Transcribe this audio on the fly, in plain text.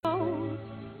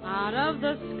out of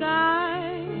the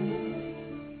sky.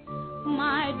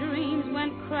 My dreams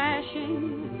went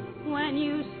crashing when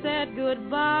you said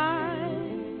goodbye.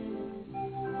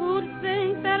 Who'd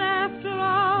think that after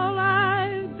all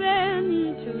I've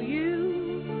been to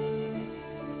you,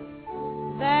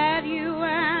 that you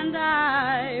and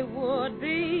I would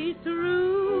be through?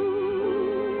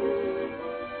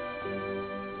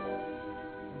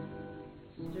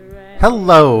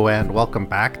 Hello and welcome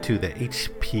back to the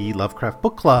H.P. Lovecraft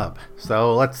Book Club.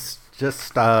 So let's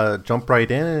just jump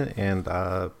right in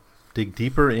and dig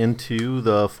deeper into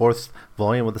the fourth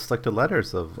volume of the Selected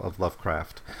Letters of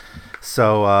Lovecraft.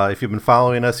 So if you've been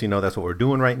following us, you know that's what we're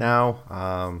doing right now.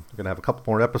 We're going to have a couple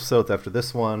more episodes after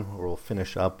this one where we'll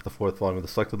finish up the fourth volume of the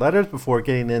Selected Letters before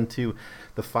getting into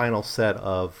the final set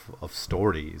of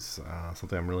stories,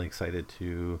 something I'm really excited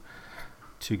to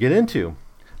get into.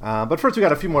 But first, we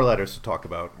got a few more letters to talk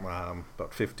about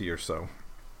 50 or so.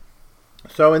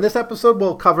 So in this episode,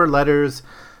 we'll cover letters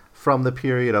from the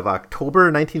period of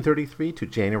October 1933 to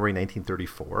January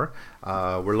 1934.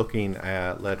 We're looking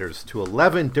at letters to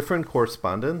 11 different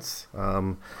correspondents.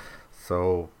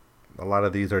 So a lot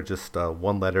of these are just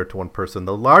one letter to one person.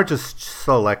 The largest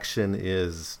selection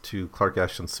is to Clark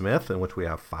Ashton Smith, in which we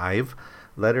have 5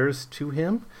 letters to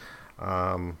him.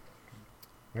 But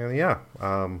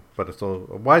it's a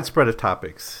wide spread of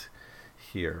topics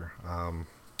here.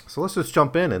 So let's just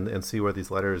jump in and see where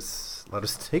these letters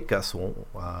take us,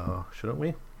 shouldn't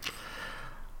we?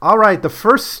 All right, the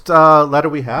first letter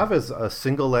we have is a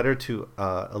single letter to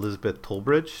Elizabeth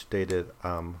Tollbridge, dated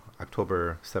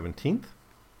October 17th.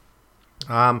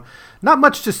 Not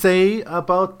much to say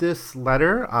about this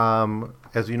letter.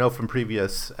 As you know from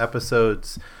previous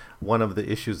episodes, one of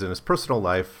the issues in his personal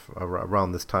life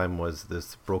around this time was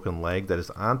this broken leg that his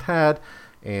aunt had,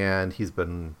 and he's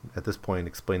been, at this point,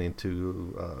 explaining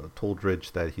to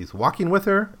Tollbridge that he's walking with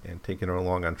her and taking her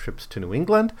along on trips to New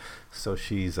England, so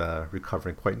she's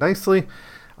recovering quite nicely.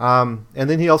 And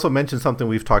then he also mentioned something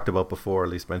we've talked about before, at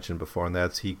least mentioned before, and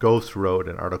that's he wrote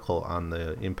an article on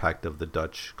the impact of the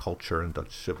Dutch culture and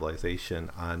Dutch civilization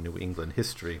on New England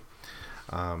history.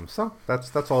 So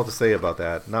that's all to say about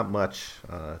that. Not much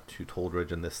to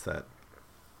Tollbridge in this set.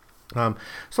 So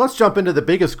let's jump into the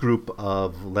biggest group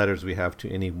of letters we have to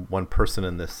any one person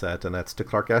in this set, and that's to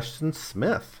Clark Ashton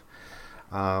Smith.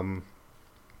 As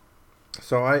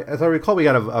I recall, we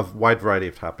got a wide variety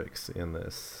of topics in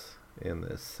this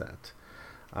set.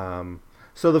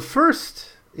 So the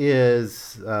first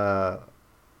is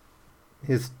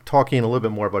his talking a little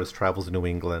bit more about his travels in New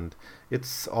England.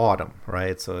 It's autumn,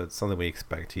 right? So it's something we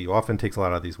expect. He often takes a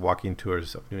lot of these walking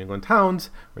tours of New England towns,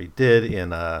 or he did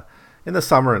in the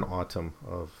summer and autumn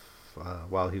of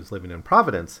while he was living in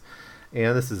Providence.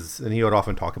 And he would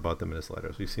often talk about them in his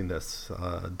letters. We've seen this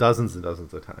dozens and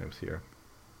dozens of times here.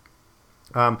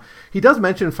 He does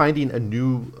mention finding a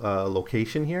new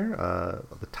location here,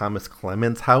 the Thomas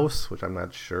Clemens house, which I'm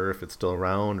not sure if it's still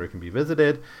around or can be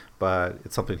visited, but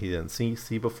it's something he didn't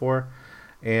see before.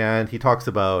 And he talks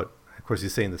about, of course,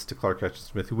 he's saying this to Clark Ashton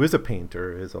Smith, who is a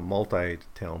painter, is a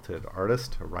multi-talented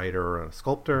artist, a writer, and a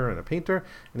sculptor, and a painter,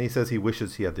 and he says he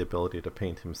wishes he had the ability to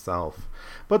paint himself.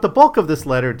 But the bulk of this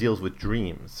letter deals with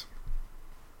dreams.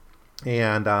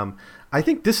 And I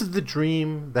think this is the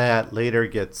dream that later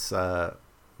gets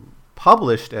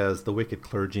published as The Wicked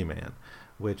Clergyman,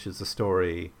 which is a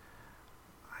story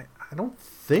I don't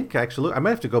think, actually, I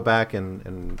might have to go back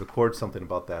and record something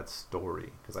about that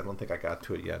story, because I don't think I got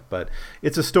to it yet. But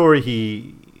it's a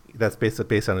story that's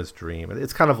based on his dream.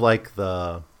 It's kind of like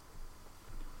that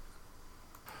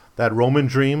Roman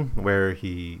dream where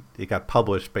it got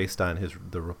published based on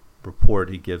the report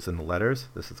he gives in the letters.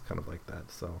 This is kind of like that.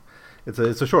 So it's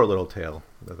a short little tale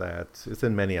that it's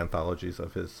in many anthologies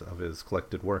of his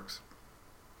collected works.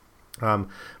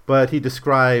 But he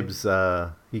describes,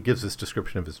 he gives this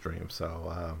description of his dream.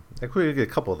 So I could get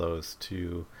a couple of those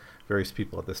to various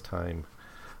people at this time.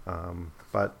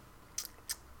 But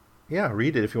yeah,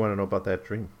 read it if you want to know about that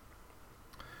dream.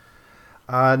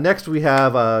 Next we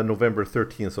have November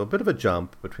 13th, so a bit of a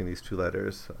jump between these two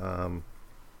letters.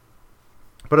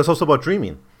 But it's also about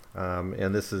dreaming.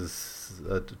 And this is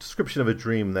a description of a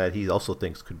dream that he also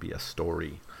thinks could be a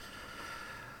story.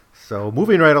 So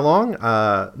moving right along,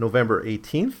 November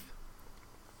 18th.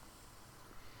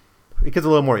 It gets a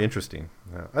little more interesting.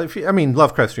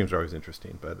 Lovecraft's dreams are always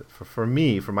interesting, but for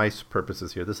me, for my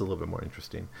purposes here, this is a little bit more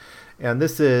interesting. And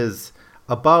this is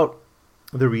about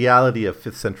the reality of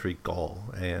 5th century Gaul.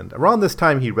 And around this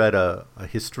time, he read a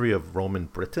history of Roman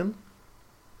Britain.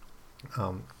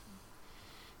 And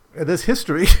this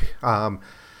history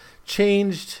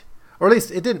changed, or at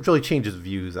least it didn't really change his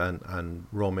views on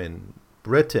Roman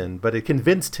Britain, but it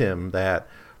convinced him that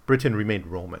Britain remained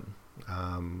Roman,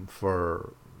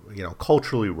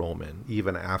 culturally Roman,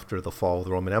 even after the fall of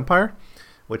the Roman Empire,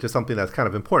 which is something that's kind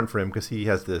of important for him because he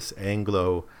has this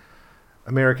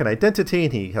Anglo-American identity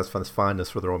and he has fondness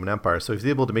for the Roman Empire. So he's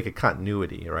able to make a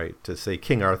continuity, right? To say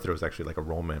King Arthur was actually like a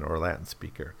Roman or a Latin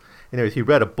speaker. Anyways, he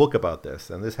read a book about this,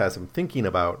 and this has him thinking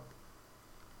about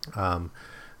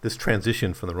this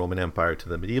transition from the Roman Empire to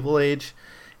the medieval age.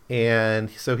 And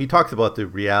so he talks about the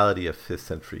reality of 5th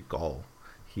century Gaul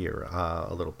here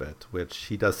a little bit, which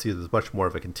he does see as much more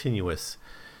of a continuous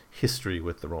history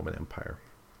with the Roman Empire,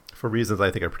 for reasons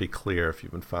I think are pretty clear if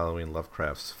you've been following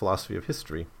Lovecraft's philosophy of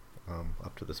history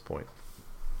up to this point.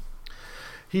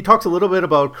 He talks a little bit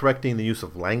about correcting the use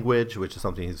of language, which is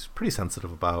something he's pretty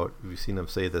sensitive about. We've seen him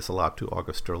say this a lot to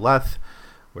August Derleth,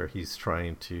 where he's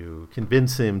trying to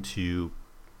convince him to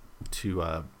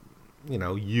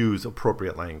use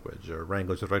appropriate language, or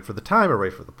language that's right for the time or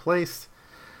right for the place.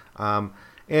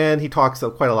 And he talks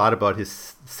quite a lot about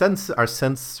our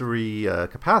sensory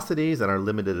capacities and our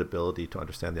limited ability to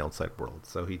understand the outside world.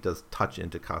 So he does touch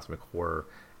into cosmic horror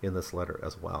in this letter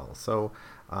as well. So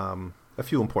a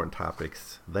few important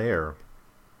topics there.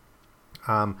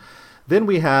 Then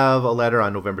we have a letter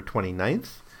on November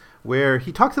 29th, where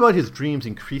he talks about his dreams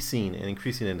increasing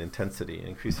in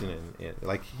intensity,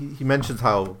 he mentions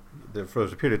how there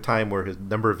was a period of time where his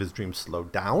number of his dreams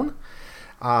slowed down,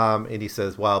 and he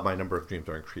says, well, my number of dreams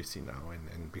are increasing now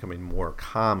and becoming more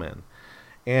common.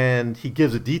 And he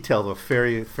gives a detail of a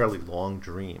fairly long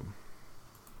dream.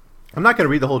 I'm not going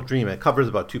to read the whole dream. It covers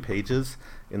about 2 pages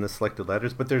in the selected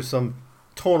letters, but there's some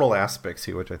tonal aspects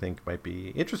here which I think might be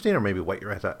interesting, or maybe whet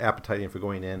your appetite for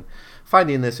going in,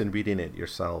 finding this and reading it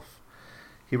yourself.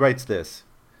 He writes this.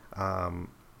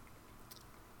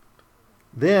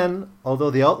 Then, although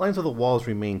the outlines of the walls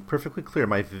remained perfectly clear,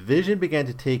 my vision began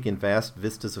to take in vast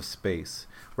vistas of space,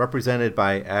 represented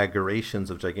by aggregations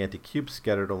of gigantic cubes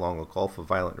scattered along a gulf of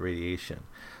violent radiation,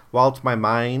 whilst my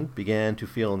mind began to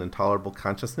feel an intolerable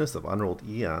consciousness of unrolled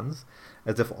eons,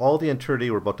 as if all the eternity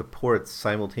were about to pour its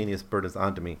simultaneous burdens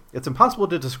onto me. It's impossible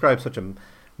to describe such a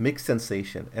mixed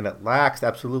sensation, and it lacks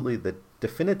absolutely the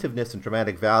definitiveness and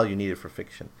dramatic value needed for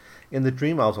fiction. In the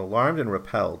dream, I was alarmed and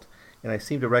repelled, and I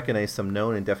seemed to recognize some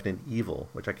known and definite evil,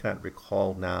 which I cannot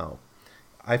recall now.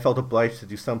 I felt obliged to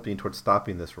do something towards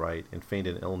stopping this rite, and feigned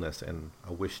an illness and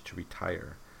a wish to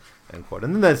retire. End quote.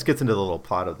 And then this gets into the little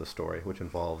plot of the story, which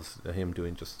involves him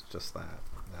doing just that,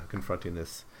 confronting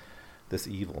this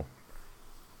evil.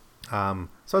 So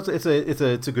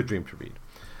it's a good dream to read.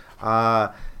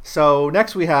 So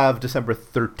next we have December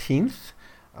 13th,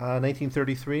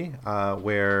 1933,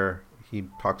 where he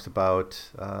talks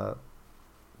about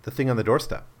the thing on the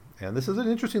doorstep. And this is an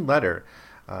interesting letter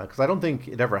because I don't think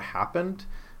it ever happened,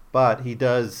 but he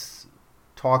does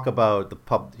talk about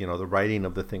the writing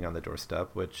of the thing on the doorstep,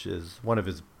 which is one of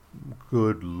his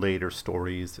good later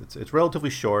stories. It's relatively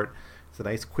short. It's a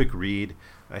nice quick read.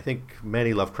 I think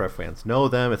many Lovecraft fans know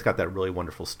them. It's got that really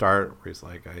wonderful start where he's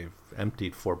like, I've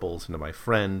emptied 4 bowls into my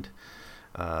friend,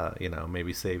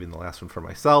 maybe saving the last one for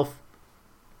myself.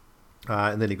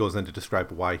 And then he goes in to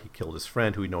describe why he killed his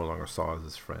friend, who he no longer saw as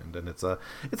his friend. And it's a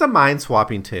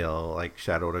mind-swapping tale like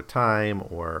Shadow Out of Time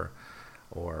or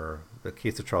The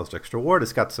Case of Charles Dexter Ward.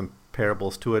 It's got some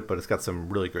parables to it, but it's got some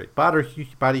really great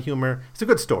body humor. It's a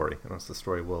good story. It's the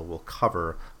story we'll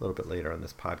cover a little bit later on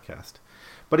this podcast.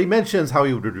 But he mentions how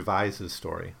he would revise his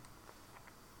story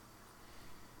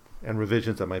and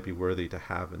revisions that might be worthy to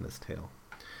have in this tale.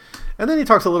 And then he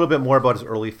talks a little bit more about his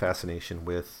early fascination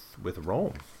with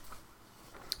Rome.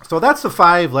 So that's the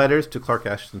 5 letters to Clark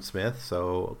Ashton Smith.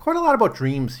 So quite a lot about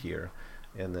dreams here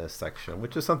in this section,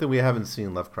 which is something we haven't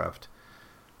seen Lovecraft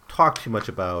talk too much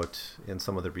about in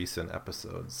some of the recent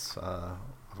episodes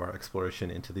of our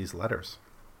exploration into these letters.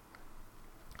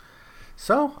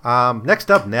 So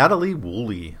next up, Natalie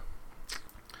Woolley.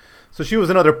 So she was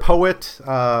another poet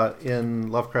in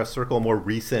Lovecraft's circle, a more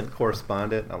recent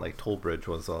correspondent, not like Tollbridge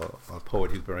was a poet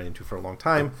he's been writing to for a long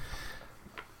time.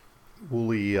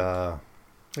 Woolley,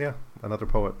 another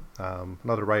poet,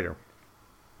 another writer.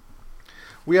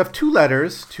 We have 2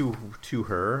 letters to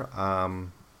her.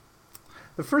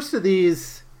 The first of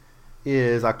these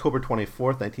is October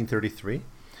 24th, 1933,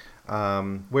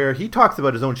 where he talks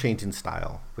about his own change in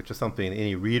style, which is something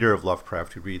any reader of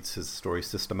Lovecraft who reads his stories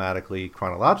systematically,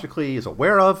 chronologically, is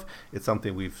aware of. It's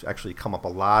something we've actually come up a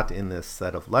lot in this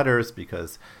set of letters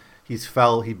because he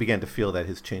began to feel that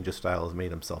his change of style has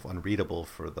made himself unreadable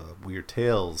for the Weird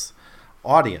Tales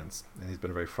audience, and he's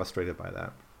been very frustrated by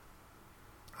that.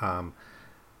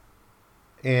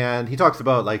 And he talks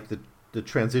about like the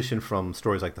transition from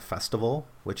stories like The Festival,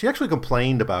 which he actually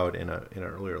complained about in an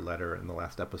earlier letter in the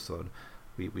last episode.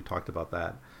 We talked about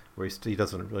that, where he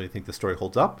doesn't really think the story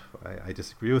holds up. I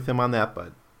disagree with him on that,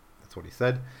 but that's what he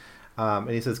said. And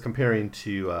he says comparing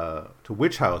to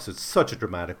Witch House, it's such a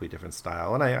dramatically different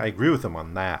style, and I agree with him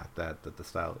on that the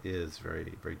style is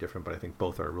very, very different. But I think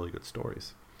both are really good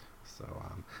stories. So,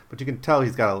 but you can tell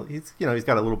he's got a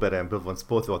little bit of ambivalence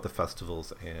both about The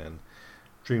Festivals and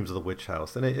Dreams of the Witch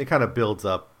House, and it kind of builds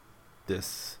up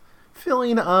this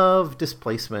feeling of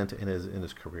displacement in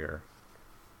his career.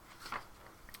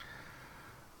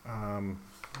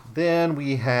 Then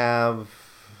we have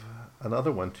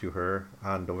another one to her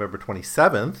on November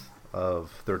 27th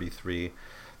of 33.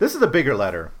 This is a bigger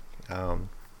letter,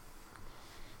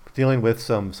 dealing with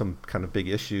some kind of big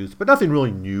issues, but nothing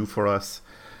really new for us.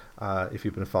 If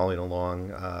you've been following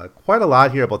along, quite a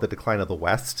lot here about the decline of the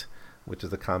West, which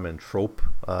is a common trope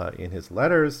in his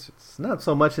letters. It's not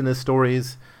so much in his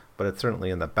stories, but it's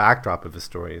certainly in the backdrop of his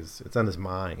stories. It's on his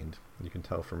mind. You can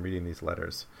tell from reading these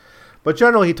letters. But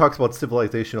generally, he talks about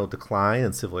civilizational decline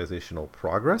and civilizational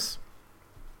progress.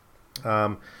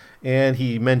 And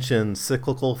he mentions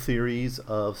cyclical theories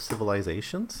of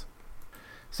civilizations.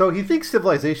 So he thinks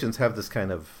civilizations have this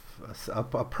kind of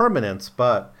a permanence,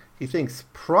 but he thinks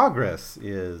progress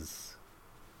is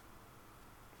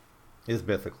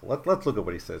mythical. Let's look at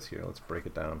what he says here. Let's break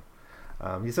it down.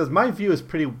 He says, my view is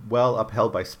pretty well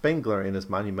upheld by Spengler in his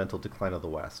monumental Decline of the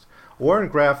West. War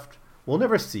and graft will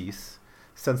never cease,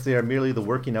 since they are merely the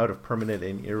working out of permanent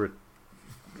and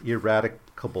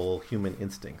eradicable human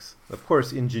instincts. Of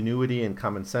course, ingenuity and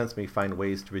common sense may find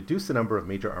ways to reduce the number of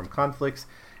major armed conflicts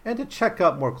and to check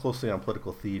up more closely on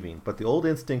political thieving, but the old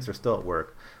instincts are still at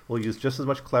work. We'll use just as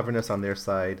much cleverness on their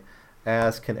side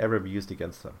as can ever be used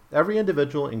against them. Every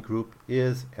individual and group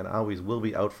is and always will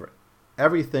be out for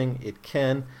everything it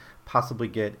can possibly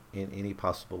get in any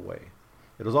possible way.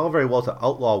 It is all very well to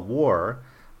outlaw war,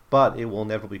 but it will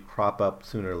inevitably crop up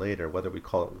sooner or later, whether we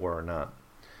call it war or not.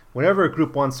 Whenever a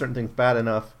group wants certain things bad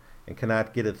enough and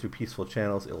cannot get it through peaceful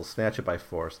channels, it will snatch it by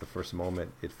force the first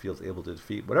moment it feels able to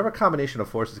defeat whatever combination of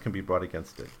forces can be brought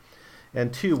against it.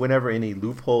 And two, whenever any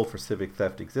loophole for civic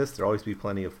theft exists, there will always be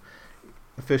plenty of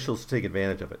officials to take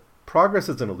advantage of it. Progress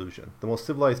is an illusion. The most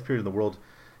civilized period in the world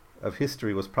of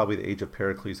history was probably the age of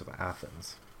Pericles of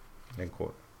Athens. End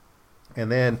quote. And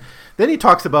then he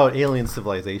talks about alien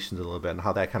civilizations a little bit and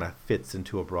how that kind of fits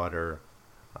into a broader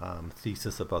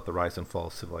thesis about the rise and fall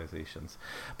of civilizations.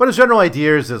 But his general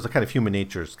idea is the kind of human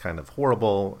nature is kind of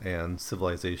horrible, and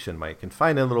civilization might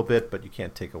confine it a little bit, but you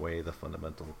can't take away the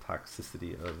fundamental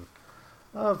toxicity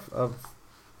of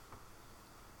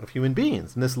human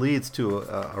beings. And this leads to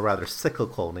a rather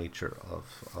cyclical nature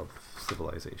of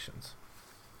civilizations.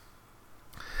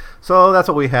 So that's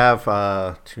what we have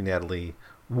to Natalie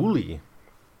Woolley.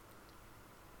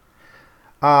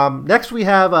 Next, we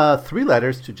have 3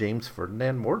 letters to James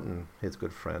Ferdinand Morton, his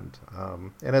good friend.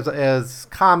 And as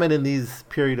common in these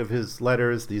period of his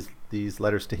letters, these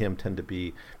letters to him tend to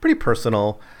be pretty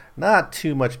personal, not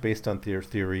too much based on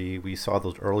theory. We saw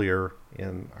those earlier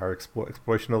in our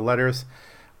exploration of letters,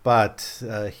 but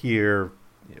here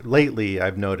lately,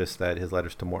 I've noticed that his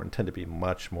letters to Morton tend to be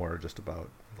much more just about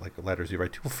like letters you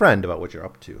write to a friend about what you're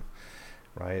up to,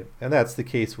 right? And that's the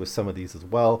case with some of these as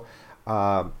well.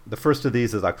 The first of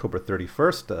these is October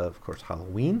 31st, of course,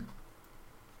 Halloween,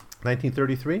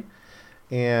 1933.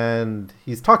 And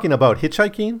he's talking about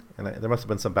hitchhiking, and there must have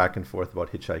been some back and forth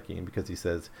about hitchhiking, because he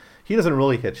says he doesn't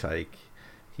really hitchhike.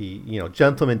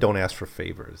 Gentlemen don't ask for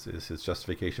favors is his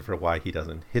justification for why he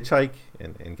doesn't hitchhike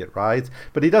and get rides.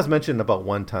 But he does mention about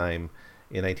one time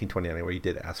in 1929 where he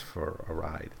did ask for a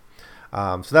ride.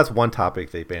 So that's one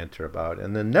topic they banter about.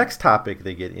 And the next topic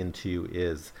they get into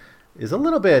is a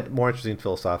little bit more interesting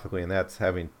philosophically, and that's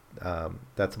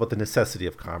about the necessity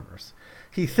of commerce.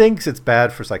 He thinks it's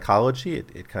bad for psychology.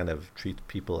 It kind of treats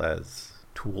people as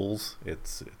tools.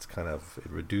 It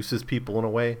reduces people in a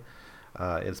way.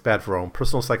 It's bad for our own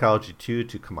personal psychology too,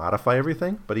 to commodify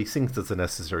everything, but he thinks it's a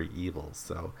necessary evil.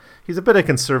 So he's a bit of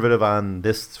conservative on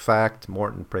this fact.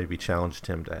 Morton maybe challenged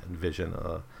him to envision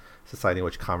a society in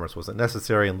which commerce wasn't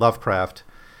necessary, and Lovecraft,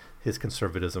 his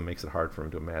conservatism makes it hard for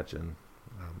him to imagine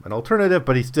an alternative,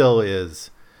 but he still is,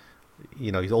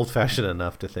 he's old-fashioned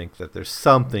enough to think that there's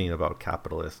something about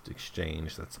capitalist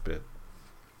exchange that's a bit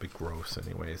gross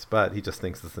anyways, but he just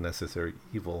thinks it's a necessary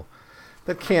evil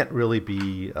that can't really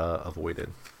be avoided.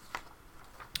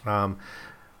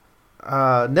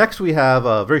 Next, we have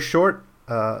a very short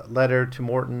letter to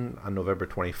Morton on November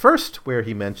 21st, where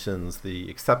he mentions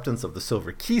the acceptance of the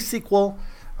Silver Key sequel,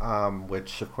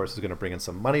 which, of course, is going to bring in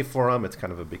some money for him. It's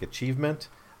kind of a big achievement.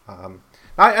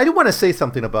 I do want to say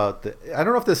something about I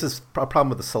don't know if this is a problem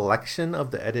with the selection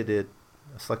of the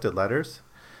selected letters,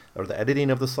 or the editing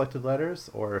of the selected letters,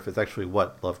 or if it's actually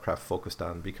what Lovecraft focused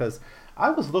on. Because I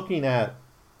was looking at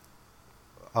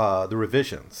the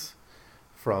revisions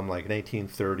from like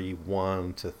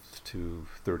 1931 to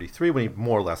 33, when he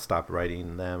more or less stopped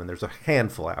writing them, and there's a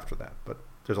handful after that, but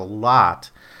there's a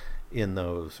lot in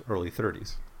those early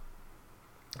 30s.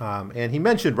 And he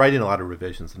mentioned writing a lot of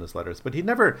revisions in his letters, but he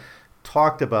never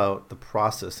talked about the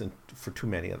process for too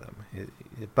many of them.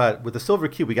 But with the Silver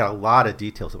Key, we got a lot of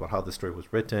details about how the story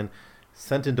was written,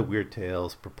 sent into Weird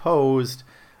Tales, proposed,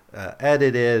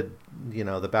 edited.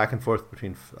 The back and forth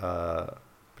between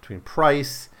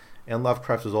Price and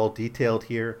Lovecraft is all detailed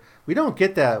here. We don't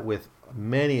get that with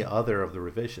many other of the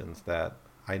revisions that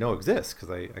I know exist, because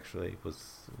I actually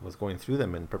was going through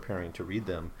them and preparing to read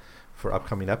them for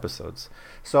upcoming episodes.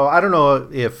 So I don't know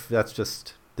if that's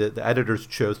just the editors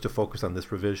chose to focus on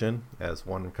this revision as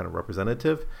one kind of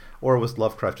representative, or was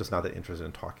Lovecraft just not that interested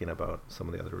in talking about some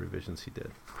of the other revisions he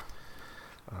did.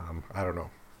 I don't know.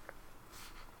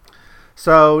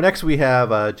 So next we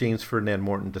have James Ferdinand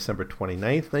Morton, December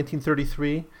 29th,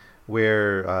 1933,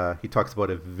 where he talks about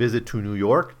a visit to New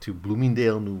York, to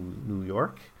Bloomingdale, New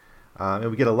York. And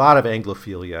we get a lot of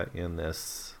Anglophilia in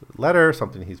this letter,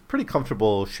 something he's pretty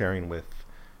comfortable sharing with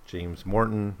James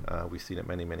Morton. We've seen it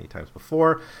many, many times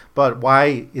before. But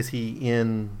why is he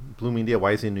in Bloomingdale?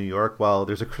 Why is he in New York? Well,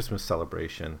 there's a Christmas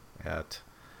celebration at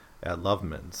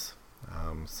Loveman's.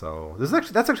 So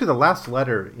that's actually the last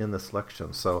letter in the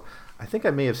selection. So I think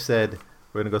I may have said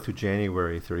we're going to go through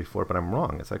January 34, but I'm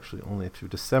wrong. It's actually only through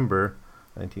December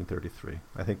 1933.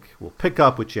 I think we'll pick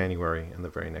up with January in the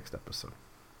very next episode.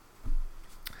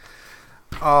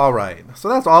 All right. So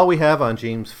that's all we have on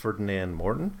James Ferdinand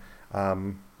Morton.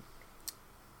 And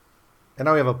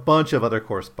now we have a bunch of other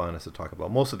correspondence to talk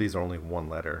about. Most of these are only one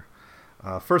letter.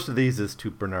 First of these is to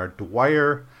Bernard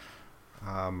Dwyer.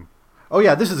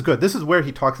 This is good. This is where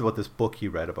he talks about this book he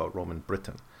read about Roman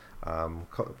Britain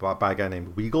by a guy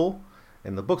named Weigel.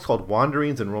 And the book's called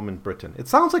Wanderings in Roman Britain. It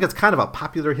sounds like it's kind of a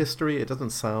popular history. It doesn't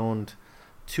sound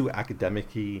too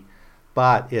academic-y,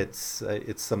 but it's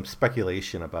some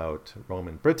speculation about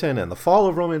Roman Britain and the fall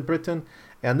of Roman Britain.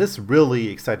 And this really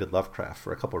excited Lovecraft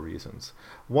for a couple of reasons.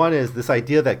 One is this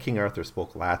idea that King Arthur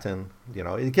spoke Latin.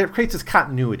 It creates this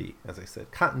continuity, as I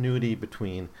said, continuity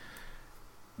between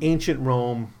ancient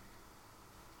Rome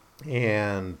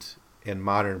and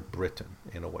modern Britain,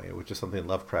 in a way, which is something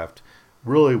Lovecraft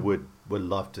really would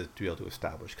love to be able to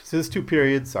establish. Because his two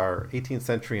periods are 18th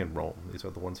century and Rome. These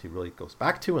are the ones he really goes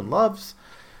back to and loves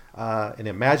and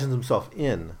imagines himself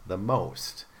in the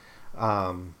most.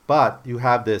 But you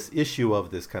have this issue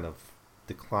of this kind of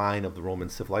decline of the Roman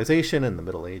civilization in the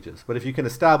Middle Ages. But if you can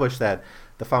establish that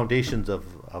the foundations of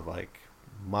like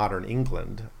modern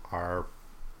England are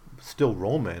still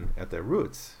Roman at their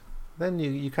roots, then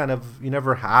you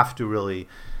never have to really.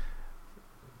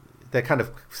 That kind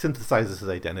of synthesizes his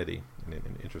identity in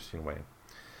an interesting way.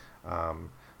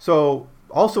 So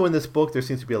also in this book, there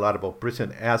seems to be a lot about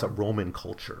Britain as a Roman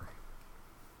culture,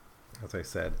 as I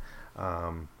said.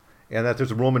 And that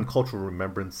there's Roman cultural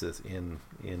remembrances in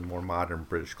more modern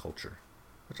British culture,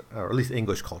 or at least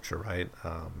English culture, right?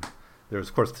 There's,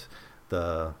 of course,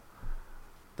 the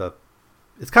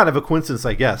it's kind of a coincidence,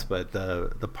 I guess, but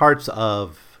the parts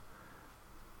of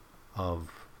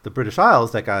the British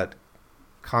Isles that got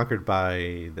conquered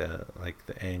by the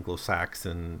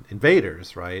Anglo-Saxon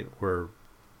invaders, right, were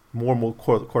more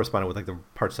corresponding with like the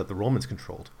parts that the Romans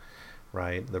controlled,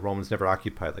 right? The Romans never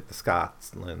occupied like the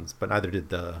Scots, but neither did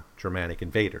the Germanic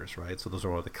invaders, right? So those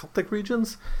are all the Celtic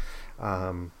regions.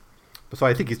 So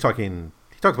I think he talks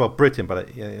about Britain, but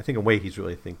I think in a way he's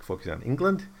really focusing on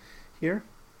England here.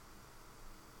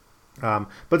 But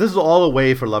this is all a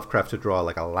way for Lovecraft to draw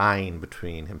like a line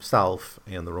between himself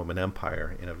and the Roman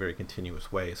Empire in a very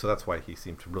continuous way. So that's why he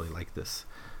seemed to really like this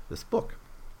book.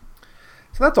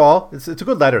 So that's all. It's a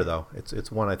good letter, though.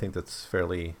 It's one I think that's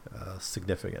fairly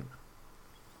significant.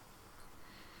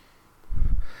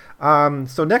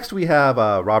 So next we have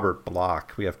Robert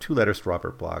Bloch. We have two letters to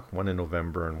Robert Bloch, one in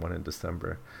November and one in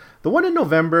December. The one in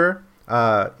November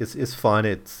is fun.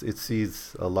 It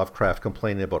sees Lovecraft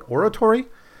complaining about oratory.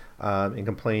 And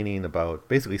complaining about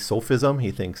basically sophism. He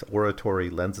thinks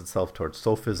oratory lends itself towards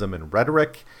sophism and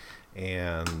rhetoric,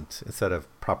 and instead of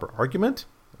proper argument.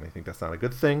 And I think that's not a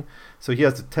good thing. So he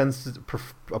tends to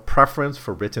a preference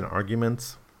for written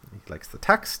arguments. He likes the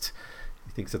text.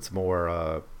 He thinks it's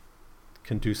more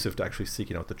conducive to actually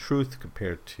seeking out the truth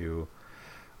compared to,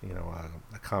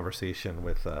 a conversation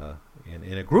with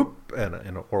in a group and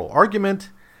an oral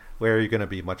argument, where you're going to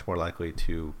be much more likely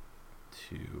to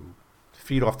to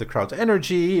feed off the crowd's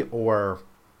energy or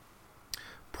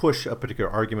push a particular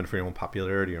argument for your own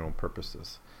popularity, your own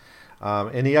purposes.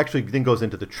 And he actually then goes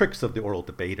into the tricks of the oral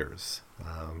debaters,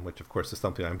 which of course is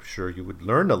something I'm sure you would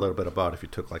learn a little bit about if you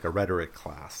took like a rhetoric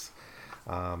class.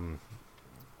 So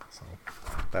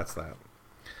that's that.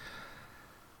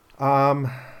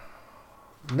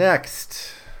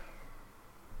 Next,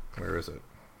 where is it?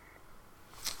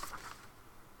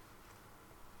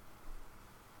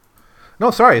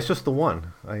 No, sorry, it's just the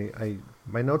one.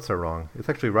 My notes are wrong. It's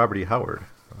actually Robert E. Howard.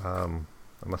 I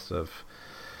must have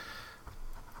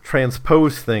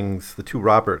transposed things. The two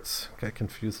Roberts got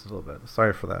confused a little bit.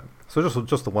 Sorry for that. So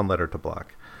just the one letter to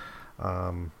block.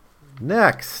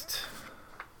 Next.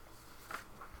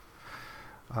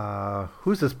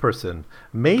 Who's this person?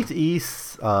 Mate E.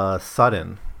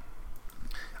 Sutton.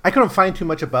 I couldn't find too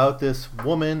much about this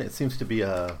woman. It seems to be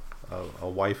a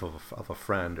wife of a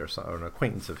friend or an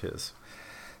acquaintance of his.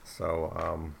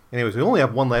 So, anyways, we only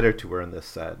have one letter to her in this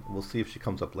set. We'll see if she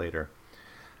comes up later.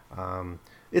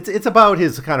 It's about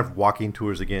his kind of walking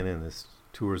tours again in his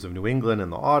tours of New England in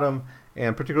the autumn,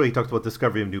 and particularly he talks about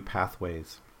discovery of new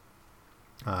pathways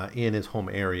in his home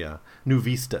area, new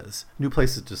vistas, new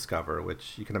places to discover,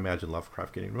 which you can imagine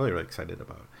Lovecraft getting really, really excited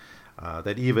about.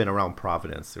 That even around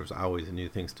Providence, there's always new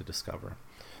things to discover,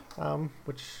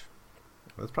 which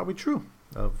is probably true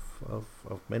of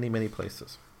many, many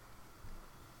places.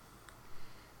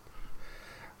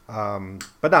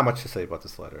 But not much to say about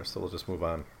this letter, so we'll just move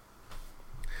on.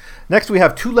 Next, we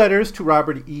have two letters to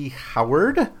Robert E.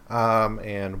 Howard.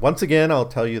 And once again, I'll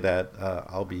tell you that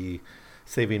I'll be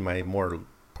saving my more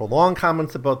prolonged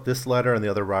comments about this letter and the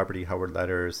other Robert E. Howard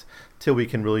letters till we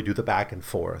can really do the back and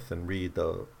forth and read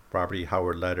the Robert E.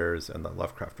 Howard letters and the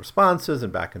Lovecraft responses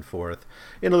and back and forth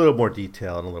in a little more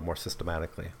detail and a little more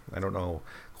systematically. I don't know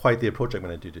quite the approach I'm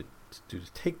going to do to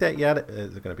take that yet.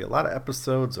 Is there going to be a lot of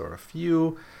episodes or a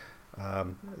few?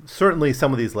 Certainly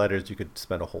some of these letters you could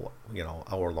spend a whole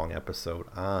hour-long episode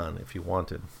on if you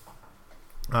wanted.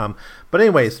 But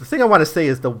anyways, the thing I want to say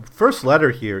is the first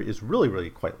letter here is really, really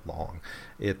quite long.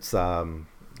 It's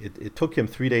it took him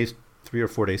 3 or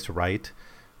 4 days to write.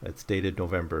 It's dated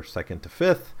November 2nd to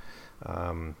 5th,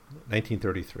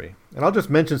 1933. And I'll just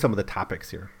mention some of the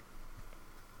topics here.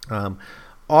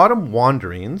 Autumn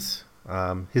Wanderings,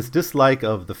 his dislike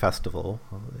of the festival,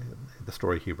 the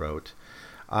story he wrote.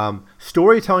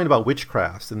 Storytelling about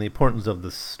witchcrafts and the importance of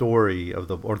the story of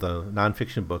the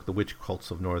nonfiction book, The Witch Cults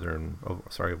of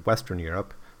Western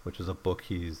Europe, which is a book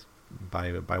he's by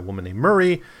a woman named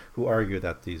Murray, who argued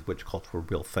that these witch cults were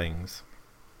real things.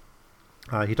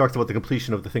 He talks about the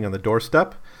completion of The Thing on the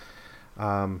Doorstep.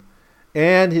 And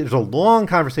there's a long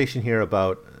conversation here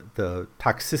about the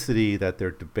toxicity that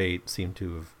their debate seemed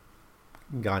to have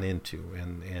gone into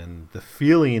and the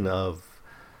feeling of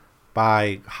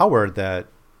by Howard that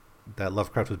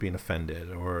Lovecraft was being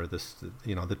offended, or this,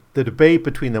 the debate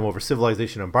between them over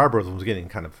civilization and barbarism was getting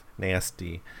kind of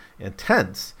nasty and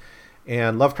tense.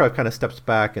 And Lovecraft kind of steps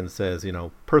back and says,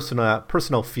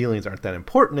 personal feelings aren't that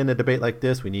important in a debate like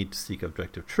this. We need to seek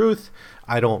objective truth.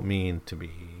 I don't mean to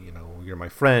be, you're my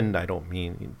friend. I don't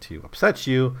mean to upset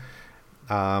you.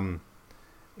 And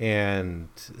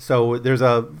so there's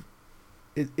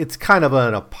it's kind of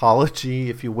an apology,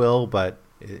 if you will, but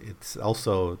it's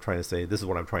also trying to say, this is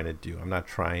what I'm trying to do. I'm not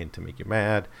trying to make you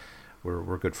mad.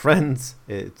 We're good friends.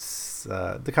 It's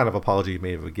the kind of apology you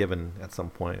may have given at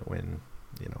some point when,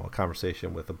 a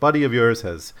conversation with a buddy of yours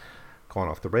has gone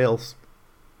off the rails.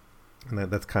 And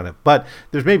that's kind of, but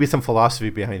there's maybe some philosophy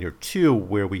behind here too,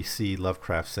 where we see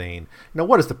Lovecraft saying,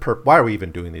 what is why are we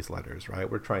even doing these letters, right?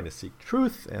 We're trying to seek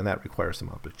truth, and that requires some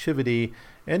objectivity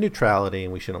and neutrality,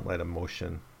 and we shouldn't let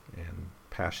emotion and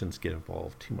passions get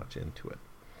involved too much into it.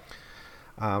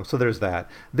 So there's that.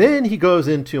 Then he goes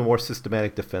into a more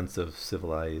systematic defense of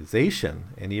civilization,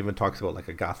 and he even talks about like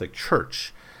a Gothic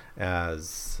church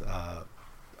as a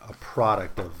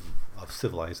product of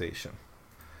civilization.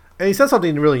 And he says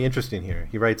something really interesting here.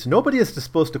 He writes, "Nobody is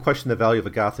disposed to question the value of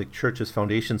a Gothic church's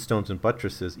foundation stones and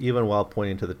buttresses, even while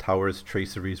pointing to the towers,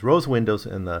 traceries, rose windows,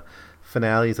 and the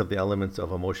finales of the elements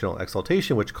of emotional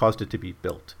exaltation which caused it to be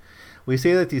built. We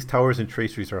say that these towers and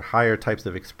traceries are higher types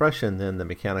of expression than the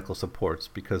mechanical supports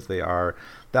because they are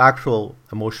the actual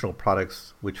emotional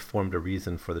products which formed a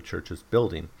reason for the church's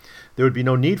building. There would be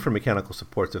no need for mechanical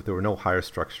supports if there were no higher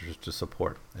structures to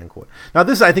support," end quote. Now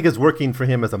this, I think, is working for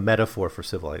him as a metaphor for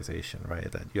civilization,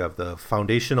 right? That you have the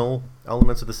foundational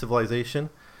elements of the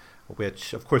civilization,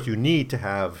 which, of course, you need to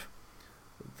have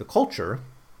the culture,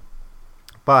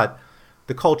 but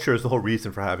the culture is the whole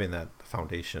reason for having that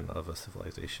foundation of a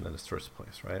civilization in its first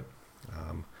place, right?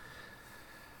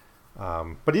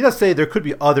 But he does say there could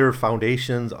be other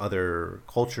foundations, other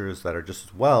cultures that are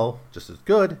just as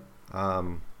good.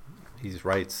 He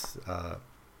writes,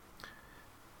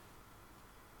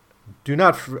 do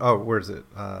not, where is it?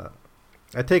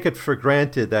 I take it for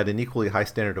granted that an equally high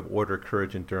standard of order,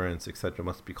 courage, endurance, etc.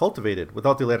 must be cultivated.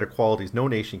 Without the latter qualities, no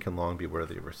nation can long be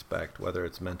worthy of respect, whether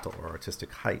it's mental or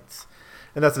artistic heights.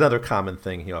 And that's another common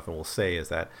thing he often will say, is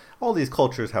that all these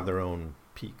cultures have their own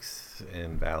peaks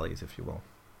and valleys, if you will.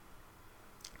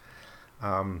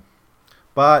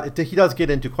 But he does get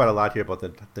into quite a lot here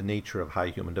about the nature of high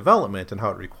human development and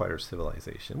how it requires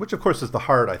civilization, which of course is the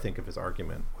heart, I think, of his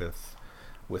argument with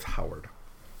Howard.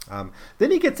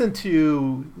 Then he gets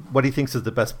into what he thinks is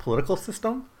the best political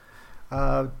system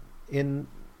for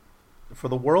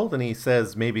the world, and he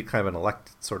says maybe kind of an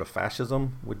elected sort of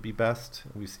fascism would be best.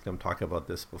 We've seen him talk about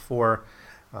this before.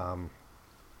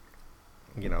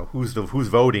 Who's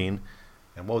voting,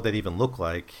 and what would that even look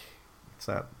like? It's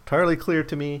not entirely clear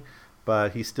to me,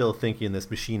 but he's still thinking this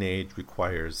machine age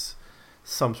requires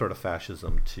some sort of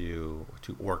fascism to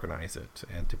organize it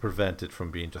and to prevent it from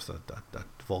being just a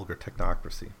vulgar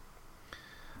technocracy.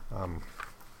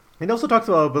 He also talks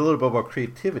a little bit about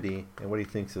creativity and what he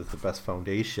thinks is the best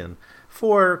foundation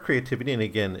for creativity, and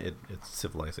again, it's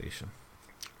civilization.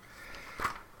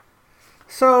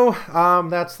 So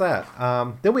that's that.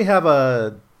 Then we have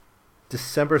a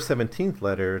December 17th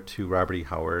letter to Robert E.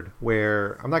 Howard,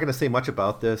 where I'm not going to say much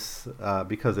about this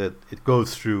because it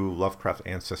goes through Lovecraft's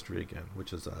ancestry again,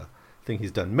 which is a thing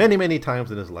he's done many, many times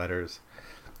in his letters.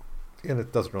 And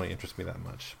it doesn't really interest me that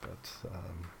much, but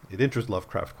it interests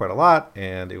Lovecraft quite a lot,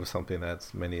 and it was something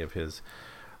that many of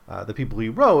the people he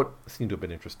wrote seem to have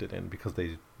been interested in because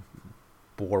they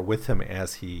bore with him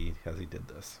as he did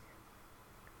this.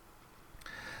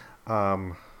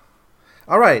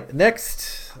 All right,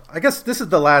 next, I guess this is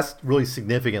the last really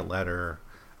significant letter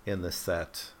in this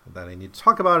set that I need to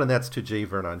talk about, and that's to J.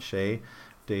 Vernon Shea,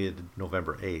 dated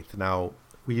November 8th. Now,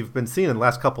 we've been seeing in the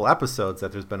last couple episodes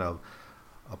that there's been a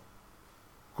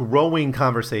growing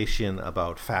conversation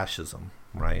about fascism,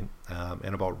 right,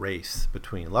 and about race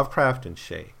between Lovecraft and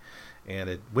Shea. And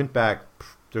it went back,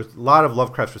 there's a lot of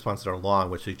Lovecraft's responses are long,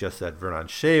 which suggests that Vernon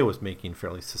Shea was making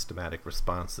fairly systematic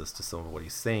responses to some of what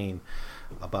he's saying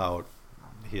about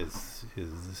his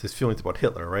feelings about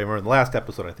Hitler, right? Remember in the last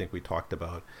episode, I think we talked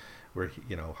about where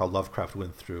how Lovecraft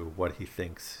went through what he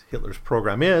thinks Hitler's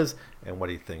program is and what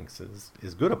he thinks is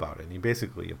good about it. And he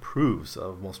basically approves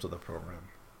of most of the program.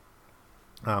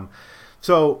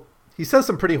 So he says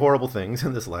some pretty horrible things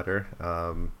in this letter.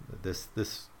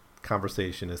 This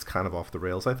conversation is kind of off the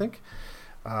rails, I think,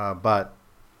 but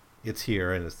it's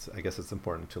here, and I guess it's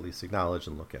important to at least acknowledge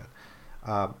and look at.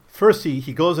 First,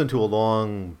 he goes into a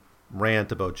long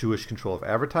rant about Jewish control of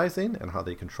advertising and how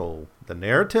they control the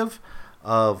narrative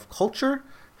of culture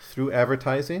through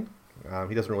advertising.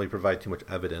 He doesn't really provide too much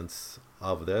evidence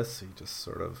of this. He just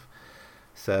sort of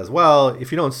says, well,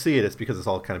 if you don't see it, it's because it's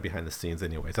all kind of behind the scenes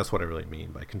anyways. That's what I really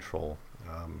mean by control.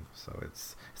 So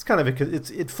it's kind of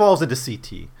it falls into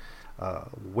CT.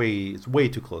 It's way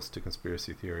too close to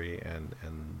conspiracy theory and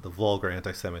the vulgar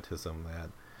anti-Semitism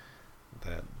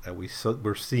that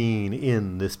we're seeing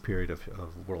in this period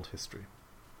of world history.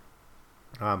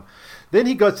 Then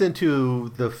he goes into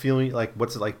the feeling, like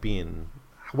what's it like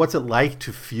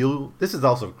to feel. This is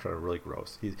also kind of really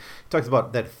gross. He talks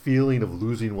about that feeling of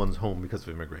losing one's home because of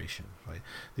immigration. Right?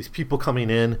 These people coming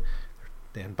in,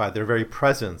 and by their very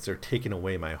presence, they're taking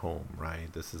away my home.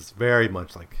 Right? This is very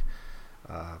much like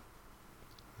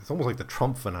it's almost like the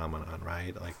Trump phenomenon,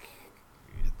 right? Like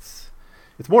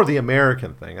it's more the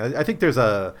American thing. I think there's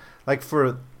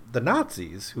for the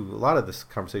Nazis, who a lot of this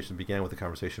conversation began with a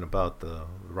conversation about the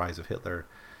rise of Hitler.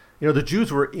 The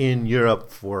Jews were in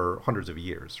Europe for hundreds of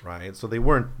years, right? So they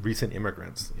weren't recent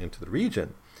immigrants into the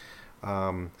region.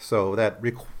 So that,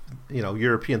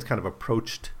 Europeans kind of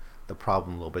approached the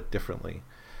problem a little bit differently.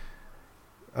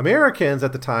 Americans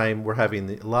at the time were having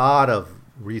a lot of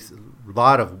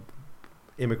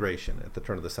immigration at the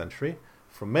turn of the century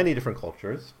from many different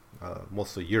cultures,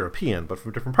 mostly European, but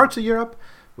from different parts of Europe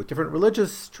with different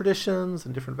religious traditions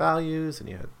and different values, and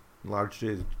you had large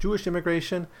Jewish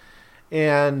immigration.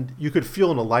 And you could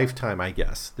feel in a lifetime, I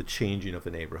guess, the changing of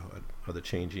the neighborhood or the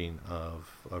changing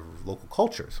of local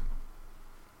cultures.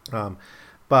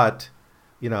 But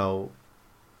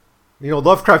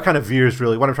Lovecraft kind of veers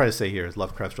really. What I'm trying to say here is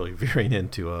Lovecraft's really veering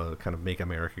into a kind of make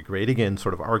America great again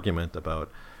sort of argument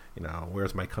about,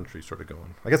 where's my country sort of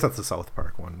going. I guess that's the South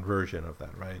Park one version of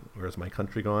that, right? Where's my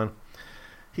country going?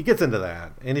 He gets into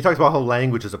that, and he talks about how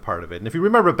language is a part of it. And if you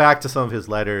remember back to some of his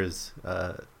letters,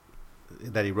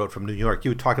 that he wrote from New York, he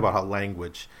would talk about how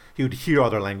he would hear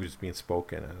other languages being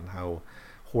spoken and how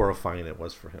horrifying it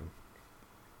was for him.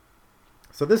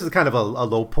 So this is kind of a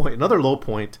low point, another low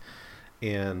point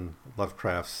in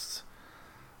Lovecraft's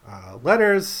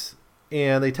letters,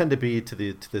 and they tend to be to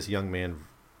this young man,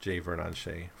 J. Vernon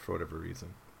Shea, for whatever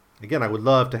reason. Again, I would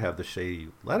love to have the Shea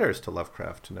letters to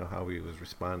Lovecraft to know how he was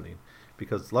responding,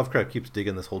 because Lovecraft keeps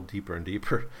digging this hole deeper and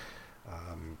deeper.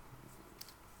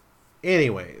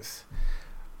 Anyways,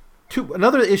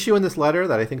 another issue in this letter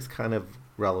that I think is kind of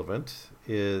relevant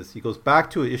is he goes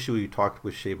back to an issue he talked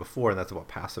with Shea before, and that's about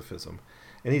pacifism.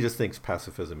 And he just thinks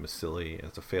pacifism is silly and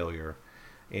it's a failure.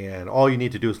 And all you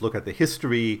need to do is look at the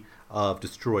history of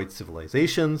destroyed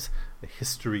civilizations, the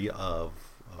history of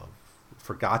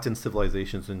forgotten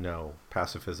civilizations, and no,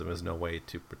 pacifism is no way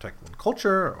to protect one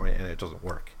culture, and it doesn't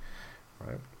work,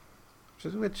 right?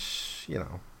 Which, you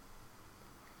know,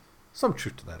 some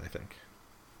truth to that, I think.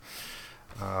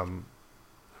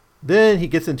 Then he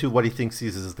gets into what he thinks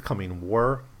sees as the coming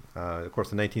war. Of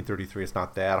course, in 1933, it's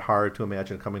not that hard to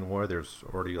imagine a coming war. There's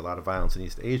already a lot of violence in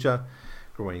East Asia,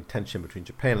 growing tension between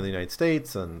Japan and the United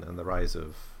States, and the rise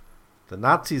of the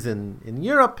Nazis in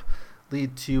Europe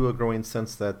lead to a growing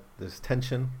sense that there's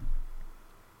tension.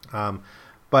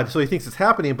 But so he thinks it's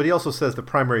happening, but he also says the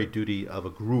primary duty of a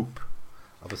group,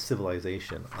 of a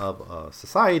civilization, of a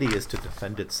society is to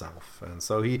defend itself. And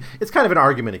so it's kind of an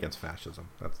argument against fascism.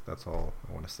 That's all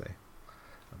I want to say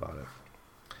about it.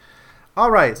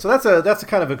 All right, so that's a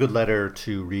kind of a good letter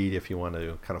to read if you want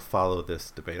to kind of follow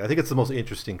this debate. I think it's the most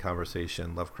interesting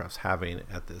conversation Lovecraft's having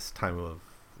at this time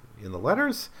in the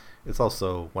letters. It's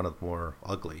also one of the more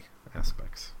ugly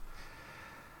aspects.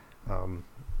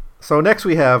 So next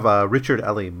we have Richard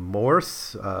L.A.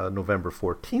 Morse, November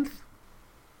 14th.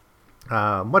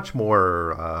 Much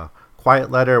more quiet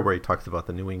letter where he talks about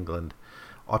the New England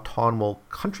autonomous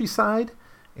countryside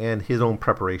and his own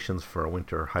preparations for a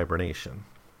winter hibernation.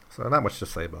 So not much to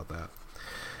say about that.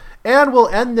 And we'll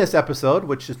end this episode,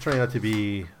 which is turning out to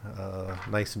be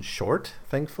nice and short,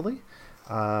 thankfully,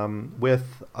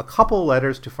 with a couple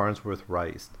letters to Farnsworth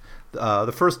Rice.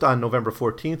 The first on November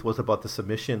 14th was about the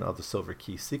submission of the Silver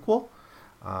Key sequel,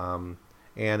 and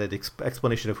an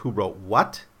explanation of who wrote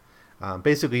what.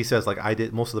 Basically, he says, like, I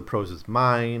did most of the prose is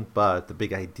mine, but the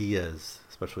big ideas,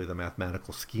 especially the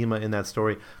mathematical schema in that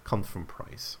story, comes from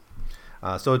Price.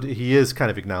 So he is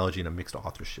kind of acknowledging a mixed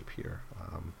authorship here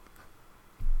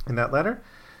in that letter.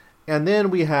 And then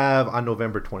we have on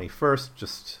November 21st,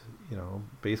 just,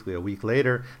 basically a week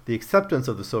later, the acceptance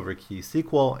of the Silver Key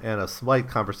sequel and a slight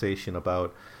conversation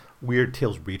about Weird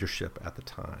Tales readership at the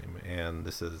time. And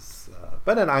this has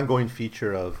been an ongoing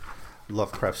feature of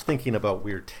Lovecraft's thinking about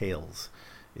Weird Tales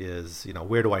is,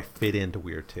 where do I fit into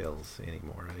Weird Tales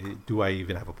anymore? Do I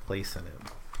even have a place in it?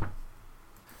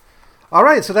 All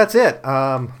right, so that's it.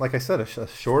 Like I said, a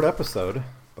short episode,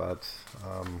 but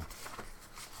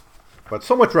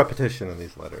so much repetition in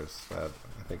these letters that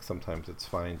I think sometimes it's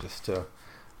fine just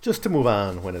to move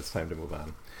on when it's time to move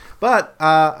on. But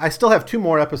I still have 2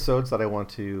 more episodes that I want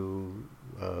to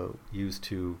use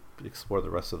to explore the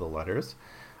rest of the letters.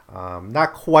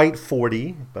 Not quite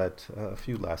 40, but a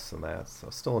few less than that, so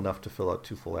still enough to fill out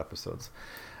 2 full episodes.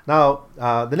 Now,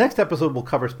 the next episode will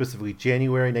cover specifically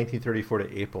January 1934 to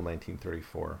April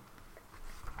 1934.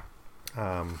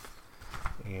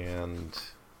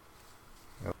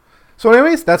 So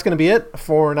anyways, that's going to be it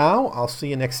for now. I'll see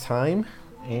you next time,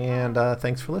 and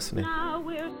thanks for listening. Now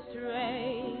we're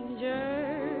strangers.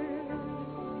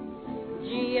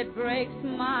 Gee, it breaks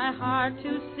my heart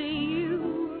to see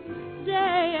you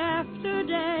day after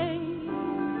day,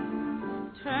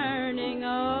 turning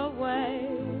away,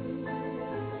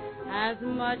 as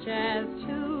much as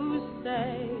to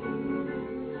say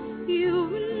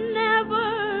you've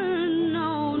never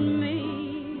known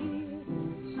me,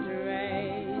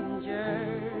 stranger.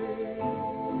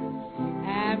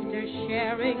 After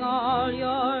sharing all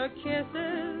your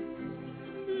kisses